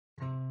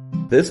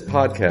This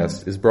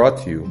podcast is brought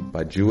to you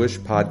by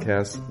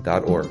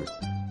JewishPodcasts.org.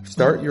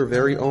 Start your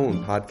very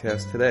own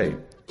podcast today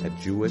at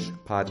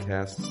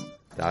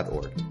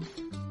JewishPodcasts.org.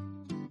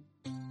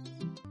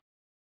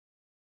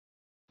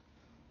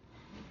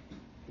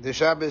 The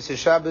Shabbos is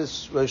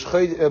Shabbos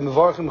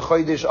Mevorchim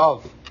Chodesh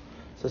Av.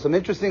 So some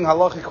interesting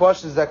halachic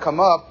questions that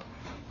come up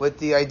with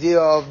the idea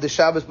of the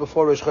Shabbos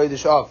before Rosh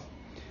Chodesh Av.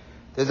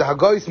 There's a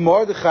Hagoyis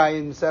Mordechai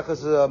in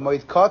Maseches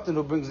Moed Katan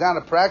who brings down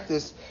a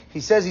practice. He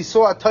says he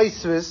saw a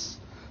Tosfos,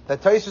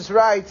 that Tosfos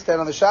writes that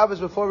on the Shabbos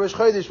before Rosh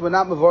Chodesh we're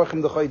not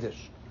Mevorchim the Chodesh.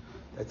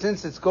 That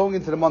since it's going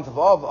into the month of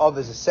Av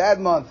is a sad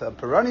month, a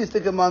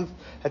perennialistic month,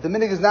 that the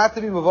minhag is not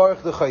to be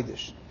Mevorch the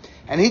Chodesh.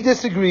 And he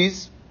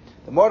disagrees.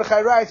 The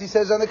Mordechai writes, he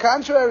says on the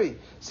contrary,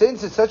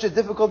 since it's such a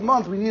difficult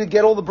month, we need to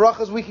get all the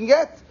brachas we can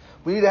get.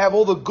 We need to have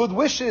all the good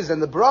wishes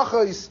and the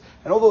brachas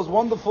and all those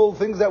wonderful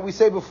things that we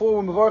say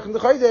before we're Mevorchim the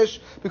Chodesh,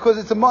 because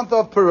it's a month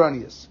of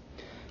perennius.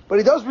 But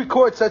he does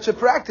record such a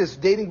practice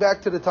dating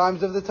back to the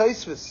times of the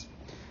Tosfos.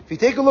 If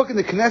you take a look in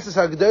the Knesset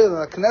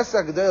HaGedolah, the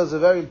Knesset HaGedolah is a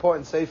very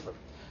important sefer.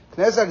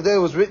 Knesset HaGedolah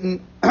was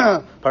written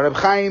by Reb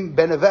Chaim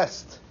Ben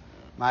Avest,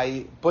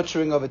 my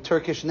butchering of a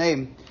Turkish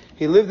name.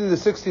 He lived in the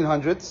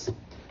 1600s.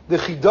 The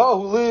Chida,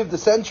 who lived a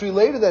century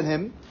later than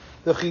him,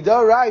 the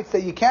Chida writes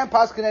that you can't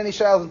paskin any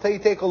shaylos until you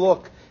take a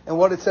look at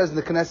what it says in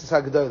the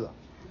Knesset HaGedolah.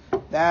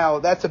 Now,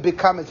 that's a big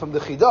comment from the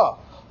Chida.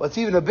 What's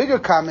even a bigger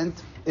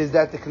comment is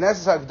that the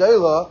Knesset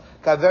HaGedolah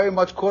got very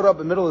much caught up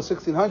in the middle of the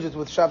 1600s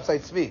with Shabtai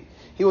Tzvi.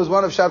 He was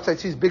one of Shabtai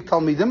Tzvi's big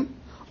Talmidim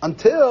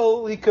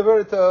until he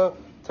converted to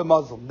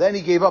Muslim. Then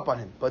he gave up on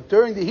him. But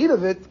during the heat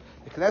of it,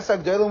 the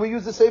Knesset HaGedolah, we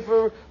use the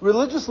sefer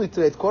religiously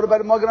today. It's quoted by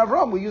the Magen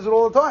Avraham. We use it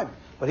all the time.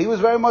 But he was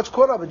very much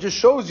caught up. It just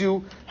shows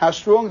you how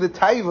strong the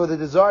taiva, the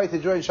desire to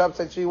join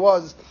Shabtai Tzvi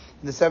was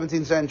in the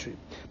 17th century.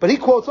 But he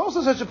quotes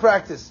also such a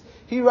practice.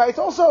 He writes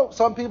also,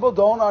 some people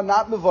are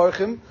not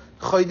Mevorchim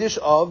Chodesh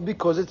Av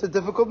because it's a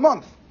difficult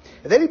month.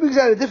 And then he brings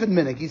out a different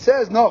minhag. He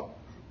says, no,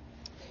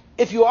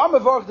 if you are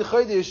Mevorch the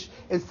Chodesh,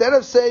 instead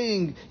of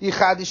saying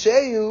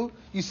Yichadisheyu,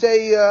 you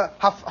say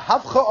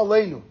Havcha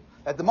Aleinu,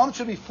 that the month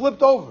should be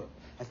flipped over.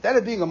 Instead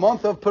of being a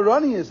month of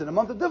perennius and a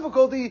month of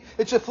difficulty,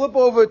 it should flip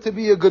over to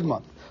be a good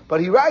month.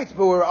 But he writes,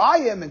 but where I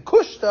am in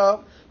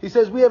Kushta, he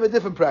says we have a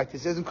different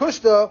practice. He says in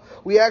Kushta,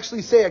 we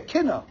actually say a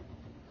kinnah.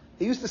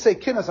 They used to say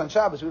kinnas on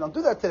Shabbos. We don't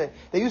do that today.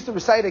 They used to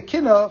recite a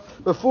kinnah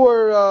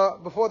before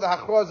the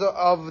hachraza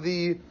of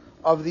the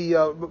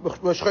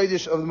Rosh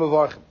Chodesh of the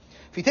Mevorchim.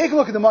 If you take a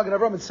look at the Magen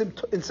Avraham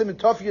in Siman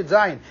Tov Yud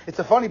Zayin, it's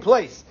a funny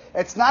place.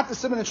 It's not the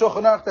Siman in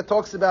Shulchan Aruch that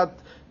talks about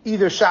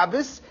either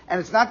Shabbos, and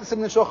it's not the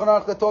Siman in Shulchan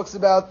Aruch that talks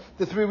about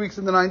the 3 weeks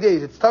and the 9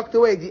 days. It's tucked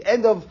away at the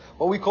end of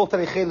what we call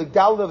today Chelik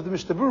Daled of the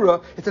Mishnah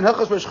Berurah. It's in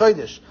Hilchos Rosh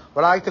Chodesh,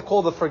 what I like to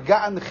call the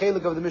forgotten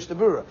Chelik of the Mishnah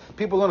Berurah.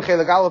 People learn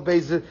Chelik Aleph,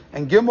 Beis,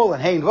 and Gimel,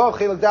 and Hey and Vav.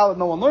 Chelik Daled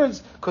no one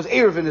learns because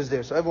Eruvin is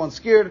there, so everyone's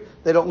scared,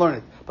 they don't learn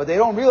it. But they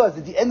don't realize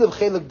that at the end of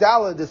Chelik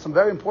Daled there's some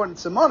very important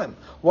simonim.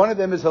 One of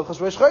them is Hilchos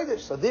Rosh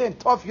Chodesh. So there in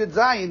Tov Yud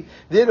Zayin,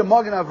 there the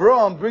Magen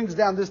Avraham brings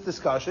down this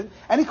discussion,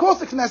 and he calls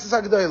the Knesset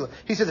HaGedolah.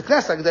 He says the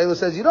Knesset HaGedolah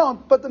says you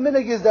don't, but the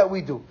minhag is that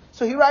we do.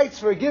 So he writes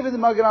for a given the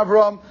Magen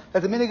Avraham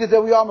that the minhag is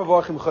that we are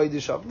Mevorchim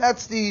Chodesh Av.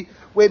 That's the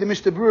way the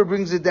Mishnah Berurah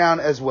brings it down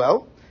as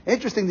well.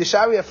 Interesting, the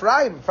Shari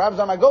Ephraim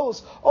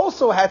Zamagolos,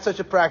 also had such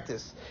a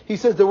practice. He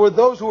says there were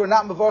those who were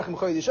not Mevorchim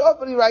Chodesh Av,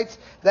 but he writes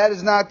that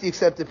is not the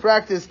accepted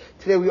practice.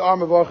 Today we are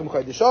Mevorchim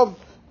Chodesh Av.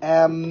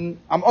 I'm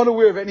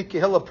unaware of any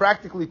kehillah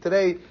practically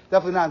today,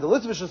 definitely not in the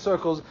Litvish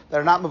circles, that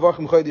are not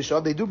Mevorchim Chodesh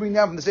Av. They do bring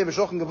down from the Sefer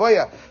Shulchan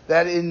Gavoya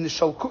that in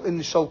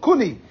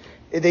Shalkuni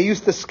they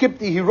used to skip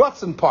the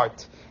Hiratzin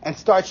part and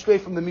start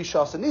straight from the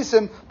Mishas and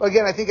Nisim. But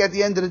again, I think at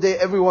the end of the day,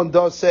 everyone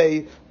does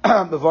say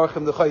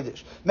Mevorchim the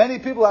Chodesh. Many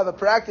people have a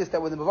practice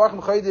that when the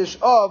Mevorchim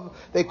Chodesh Av,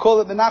 they call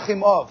it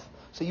Menachim Av.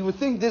 So you would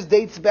think this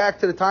dates back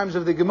to the times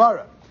of the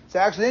Gemara. It's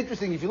actually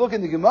interesting. If you look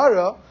in the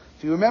Gemara,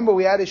 if you remember,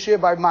 we had a share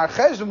by Mar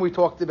Cheshvan, we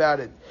talked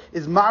about it.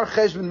 Is Mar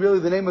Cheshvan really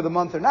the name of the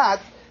month or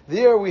not?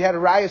 There we had a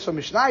rayas from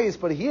Mishnayos,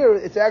 but here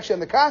it's actually on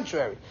the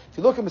contrary. If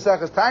you look at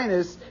Maseches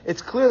Tainis,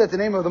 it's clear that the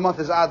name of the month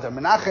is Adar.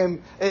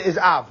 Menachem is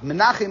Av.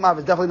 Menachem Av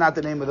is definitely not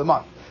the name of the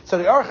month. So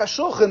the Aruch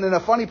HaShulchan in a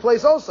funny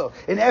place also,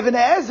 in Even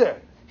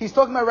Ezer, he's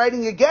talking about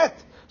writing a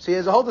get. So he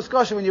has a whole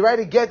discussion, when you write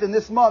a get in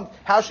this month,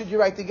 how should you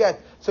write the get?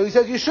 So he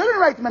says you shouldn't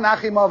write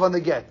Menachem Av on the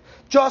get,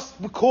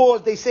 just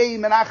because they say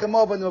Menachem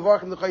Av on the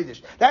Mevorchim the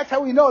Chodesh. That's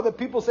how we know that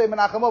people say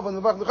Menachem Av on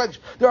the Mevorchim the Chodesh.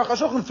 The Aruch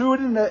HaShulchan threw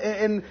it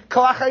in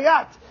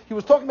Kalachayat. He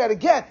was talking about a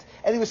get,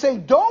 and he was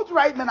saying, don't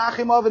write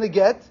Menachem Av in a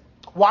get.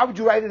 Why would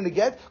you write it in a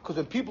get? Because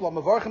when people are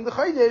Mevorchim the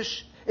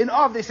Chodesh, in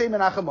Av they say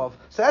Menachem Av.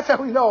 So that's how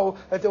we know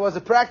that there was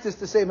a practice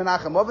to say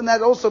Menachem Av, and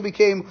that also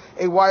became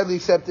a widely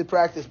accepted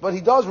practice. But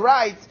he does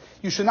write,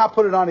 you should not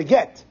put it on a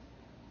get.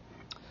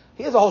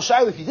 He has a whole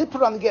shayla. If you did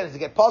put it on the get, is it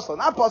get possible?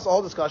 Not possible,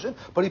 whole discussion.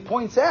 But he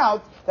points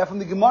out that from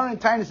the Gemara and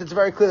Tainis, it's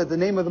very clear that the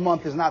name of the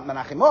month is not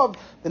Menachem Av.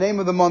 The name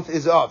of the month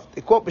is Av.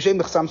 They quote B'Shem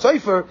B'Chsam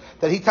Sofer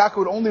that Hitaka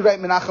would only write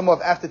Menachem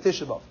Av after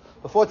Tisha B'Av.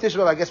 Before Tisha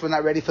B'Av, I guess we're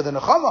not ready for the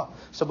Nechama.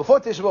 So before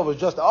Tisha B'Av was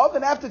just Av,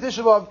 and after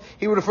Tisha B'Av,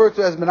 he would refer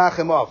to it as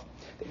Menachem Av.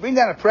 They bring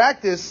down a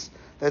practice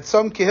that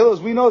some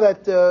kehillas, we know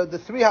that the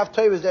three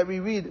haftarahs that we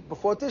read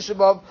before Tisha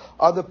B'Av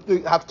are the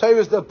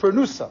haftarahs, the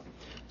pernusa.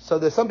 So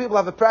there's some people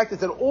have a practice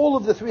that all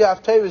of the three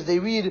haftarahs they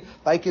read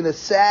like in a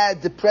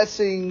sad,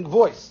 depressing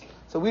voice.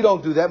 So we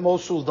don't do that.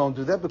 Most shuls don't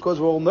do that because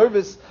we're all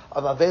nervous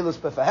of Avelus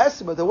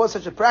Befahesim. But there was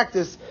such a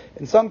practice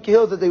in some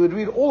kehillas that they would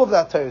read all of the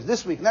haftarahs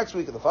this week, next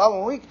week, and the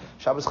following week,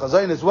 Shabbos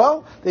Chazayin as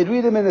well. They'd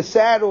read them in a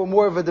sad or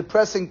more of a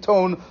depressing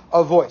tone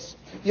of voice.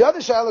 The other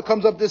shaila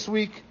comes up this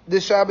week,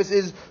 this Shabbos,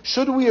 is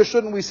should we or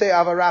shouldn't we say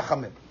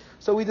Avarachamim?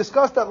 So we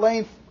discussed at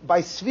length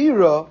by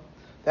Sfira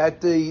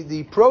that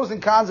the pros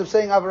and cons of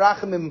saying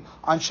Avarachamim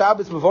on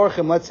Shabbos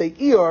Mevorchim, let's say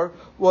Iyar,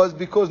 was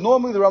because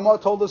normally the Ramah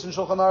told us in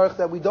Shulchan Aruch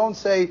that we don't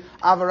say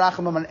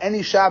Avarachamim on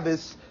any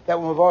Shabbos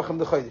that we're Mevorchim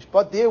the Chodesh.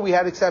 But there we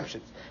had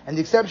exceptions. And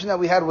the exception that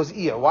we had was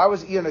Iyar. Why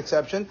was Iyar an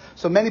exception?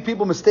 So many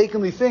people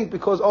mistakenly think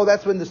because,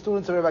 that's when the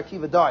students of Rav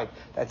Akiva died.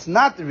 That's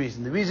not the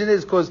reason. The reason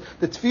is because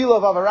the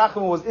Tefillah of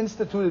Avarachim was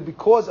instituted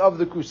because of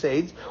the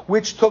Crusades,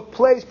 which took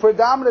place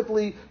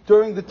predominantly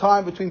during the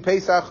time between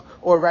Pesach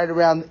or right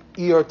around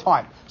Iyar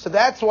time. So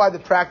that's why the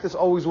practice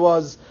always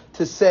was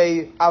to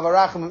say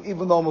Avarachim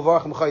even though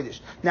Mevorchim Chodesh.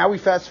 Now we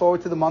fast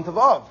forward to the month of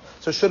Av.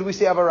 So should we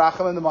say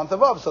Avarachim in the month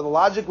of Av? So the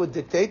logic would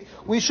dictate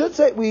we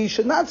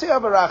should not say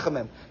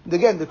Avarachim.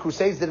 Again, the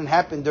Crusades didn't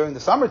happen during the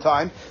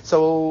summertime.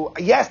 So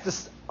yes,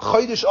 this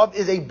Chodesh Av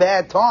is a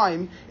bad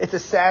time. It's a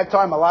sad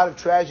time. A lot of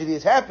tragedy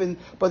has happened,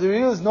 but there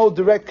is no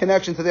direct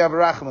connection to the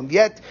Avarachim.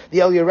 Yet the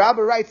Eliyah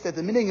Rabbah writes that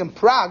the meaning in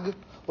Prague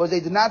was they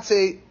did not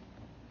say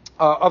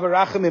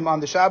Avarachim on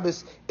the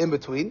Shabbos in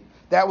between.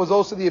 That was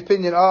also the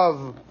opinion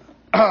of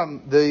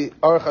the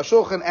Aruch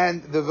HaShulchan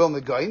and the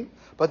Vilna Gaon.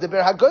 But the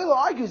Ber HaGoyla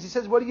argues, he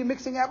says, what are you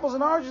mixing apples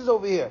and oranges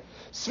over here?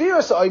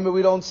 Sfiras Omer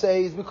we don't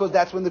say is because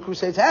that's when the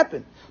Crusades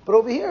happened. But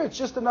over here, it's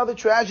just another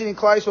tragedy in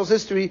Klal Yisrael's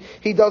history.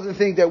 He doesn't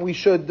think that we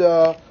should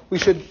say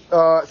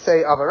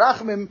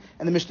Avarachim,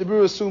 and the Mishnah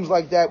Berurah assumes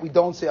like that we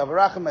don't say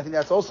Avarachim. I think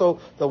that's also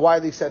the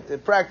widely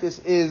accepted practice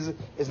is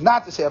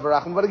not to say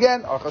Avarachim. But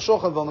again, Aruch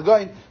HaShulchan, Vilna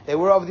Gaon, they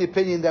were of the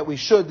opinion that we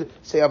should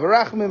say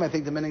Avarachim. I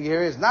think the meaning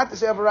here is not to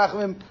say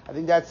Avarachim. I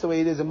think that's the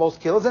way it is in most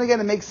killers. And again,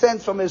 it makes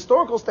sense from a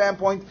historical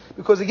standpoint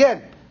because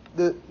again,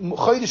 the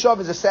Chodesh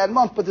Av is a sad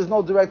month, but there's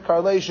no direct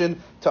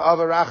correlation to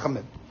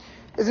Avarachim.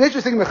 It's an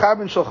interesting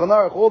mechaber in Shulchan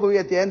Aruch, all the way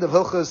at the end of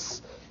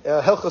Hilchos,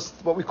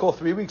 what we call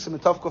 3 weeks in the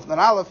Tavkuf and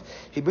Aleph.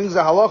 He brings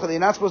the halacha that you're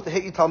not supposed to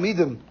hit your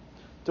Talmidim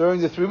during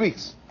the 3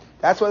 weeks.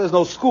 That's why there's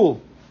no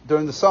school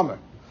during the summer.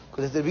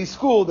 Because if there'd be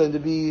school, then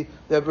the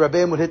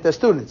Rabbeim would hit their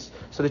students.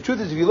 So the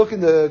truth is, if you look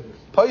in the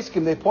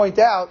Paiskim, they point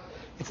out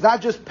it's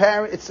not just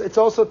parents; it's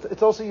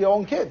also your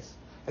own kids.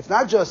 It's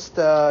not just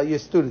your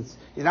students.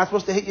 You're not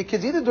supposed to hit your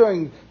kids either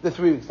during the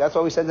 3 weeks. That's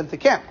why we send them to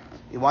camp.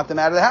 You want them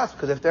out of the house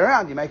because if they're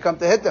around, you might come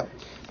to hit them.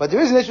 But there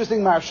is an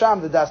interesting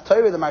Marsham, the Das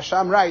Torah, the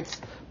Marsham writes,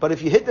 but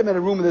if you hit them in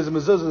a room and there's a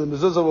mezuzah, the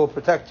mezuzah will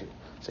protect you.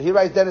 So he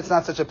writes, then it's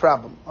not such a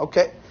problem.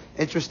 Okay,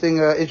 interesting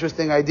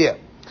idea.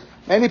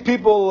 Many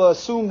people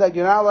assume that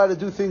you're not allowed to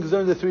do things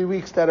during the 3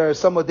 weeks that are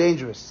somewhat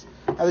dangerous.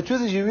 Now the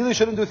truth is, you really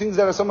shouldn't do things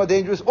that are somewhat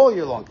dangerous all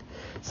year long.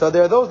 So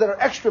there are those that are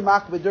extra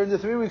makbid during the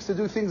 3 weeks to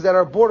do things that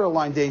are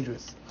borderline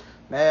dangerous.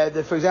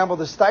 For example,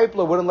 the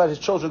Stipler wouldn't let his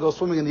children go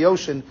swimming in the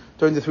ocean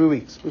during the 3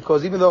 weeks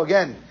because even though,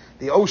 again,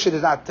 the ocean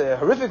is not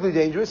horrifically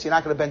dangerous, you're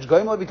not going to bench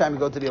goyim every time you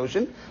go to the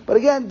ocean. But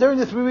again, during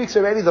the 3 weeks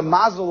already, the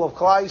mazel of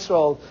Klal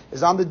Yisrael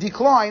is on the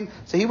decline.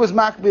 So he was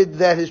makbid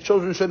that his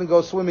children shouldn't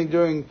go swimming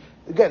during,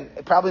 again,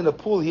 probably in the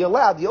pool he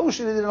allowed, the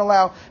ocean he didn't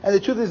allow. And the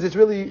truth is, it's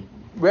really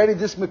ready.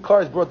 This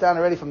Makar is brought down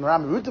already from the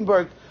Rambam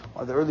Rutenberg,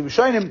 one of the early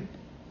Rishonim,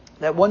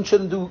 that one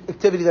shouldn't do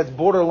activity that's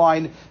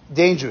borderline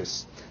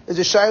dangerous. There's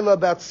a shaila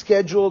about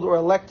scheduled or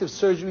elective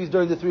surgeries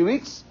during the 3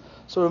 weeks.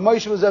 So Rav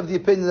Moshe was of the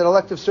opinion that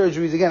elective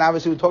surgeries, again,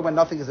 obviously we're talking about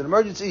nothing as an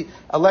emergency.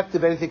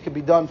 Elective, anything can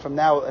be done from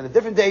now at a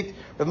different date.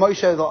 Rav Moshe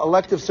said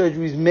elective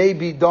surgeries may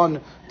be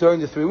done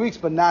during the 3 weeks,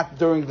 but not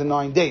during the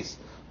 9 days.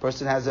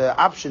 Person has an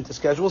option to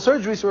schedule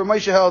surgery, so Rav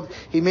Moshe held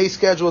he may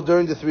schedule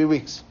during the 3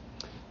 weeks.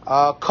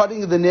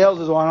 Cutting the nails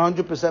is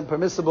 100%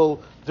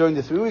 permissible during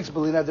the 3 weeks.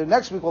 But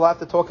next week we'll have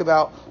to talk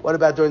about what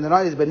about during the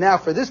 9 days. But now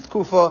for this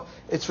kufa,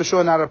 it's for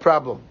sure not a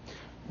problem.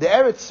 The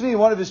Eretz Tzvi,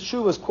 one of his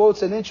chuvas,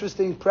 quotes an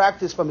interesting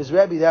practice from his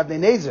Rebbe, the Avnei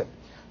Nezer.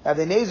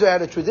 Avnei Nezer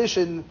had a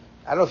tradition,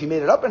 I don't know if he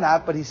made it up or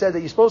not, but he said that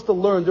you're supposed to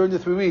learn during the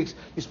 3 weeks,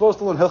 you're supposed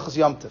to learn Hilchos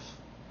Yom Tov,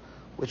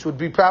 which would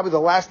be probably the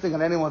last thing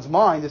on anyone's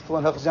mind is to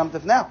learn Hilchos Yom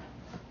Tov now.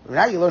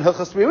 Now you learn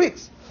Hilchos 3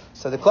 weeks.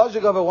 So the Klal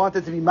Yisrael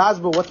wanted to be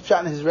masber what's pshat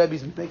in his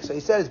Rebbe's mix. So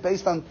he said it's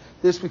based on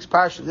this week's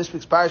parsha. This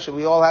week's parsha,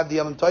 we all have the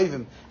Yom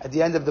Tovim at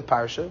the end of the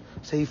parsha.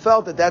 So he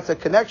felt that that's a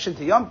connection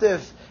to Yom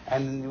Tov,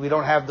 and we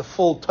don't have the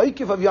full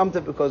toikif of Yom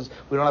Tov because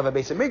we don't have a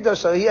basic mikdash.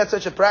 So he had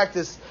such a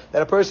practice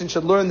that a person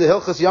should learn the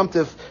Hilchos Yom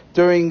Tov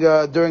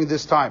during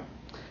this time.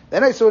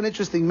 Then I saw an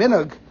interesting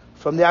minhag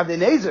from the Avnei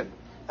Nezer.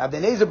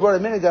 Avnei Nezer brought a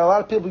minhag that a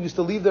lot of people used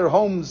to leave their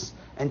homes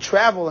and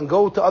travel and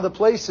go to other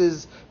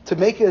places to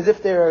make it as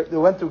if they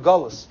went through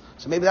Gullus.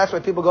 So maybe that's why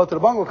people go to the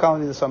bungalow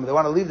colony in the summer. They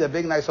want to leave their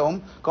big, nice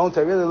home, go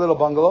into a really little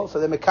bungalow. So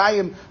they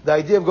mekayim the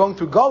idea of going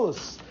through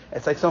Gullus.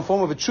 It's like some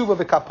form of a tshuva,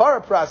 of a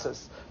kapara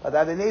process. But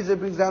Adonai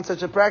brings down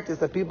such a practice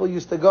that people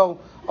used to go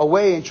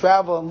away and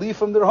travel and leave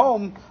from their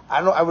home.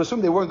 I would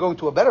assume they weren't going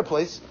to a better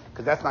place,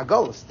 because that's not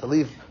golus. To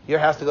leave your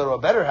house to go to a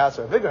better house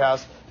or a bigger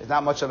house is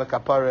not much of a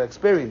kapara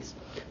experience.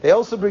 They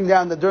also bring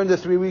down that during the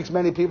 3 weeks,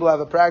 many people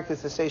have a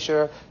practice to say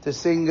shir, to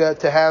sing, to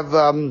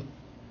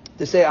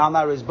say Al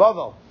Nariz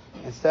Bavel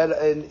instead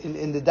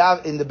in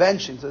the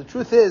benching. So the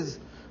truth is,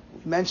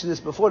 we mentioned this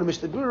before. The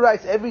Mishnah Berurah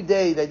writes every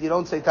day that you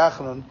don't say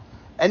Tachanun.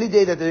 Any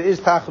day that there is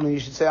Tachanun, you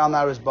should say Al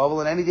Nariz Bavel,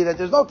 and any day that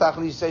there's no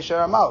Tachanun, you should say Shir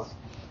HaMalz.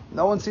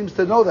 No one seems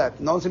to know that.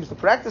 No one seems to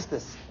practice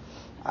this.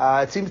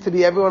 It seems to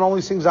be everyone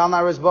only sings Al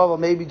Nariz Bavel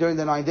maybe during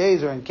the 9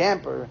 days or in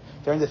camp or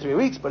during the 3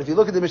 weeks. But if you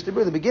look at the Mishnah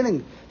Berurah, the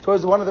beginning,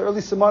 towards one of the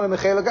early Simanim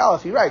Mechel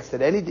Agalef, he writes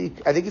that any day,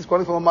 I think he's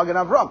quoting from a Magen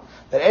Avram,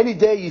 that any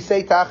day you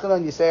say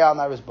Tachanun, you say Al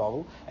Nariz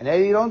Bavel, and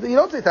any day you don't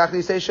say Tachanun,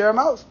 you say Shir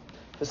HaMalz.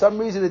 For some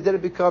reason, it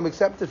didn't become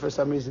accepted. For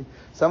some reason,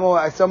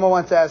 someone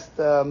once asked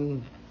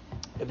Ibn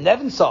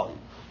Nevin,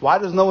 why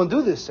does no one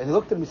do this? And he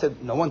looked at him and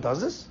said, no one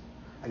does this?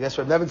 I guess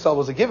for Nevin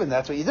was a given.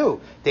 That's what you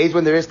do. Days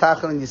when there is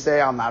Tachanun, you say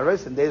Al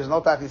Nariz, and days there's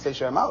no Tachanun, you say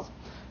Shir HaMalz.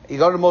 You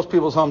go to most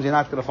people's homes, you're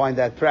not going to find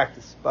that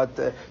practice.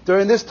 But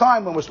during this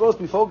time, when we're supposed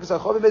to be focused on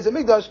Chovim Beis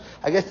HaMikdash,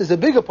 I guess there's a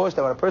bigger push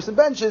that when a person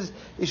benches,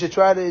 you should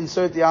try to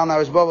insert the Al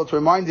Nariz Bavel to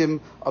remind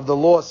him of the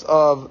loss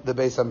of the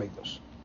Beis HaMikdash.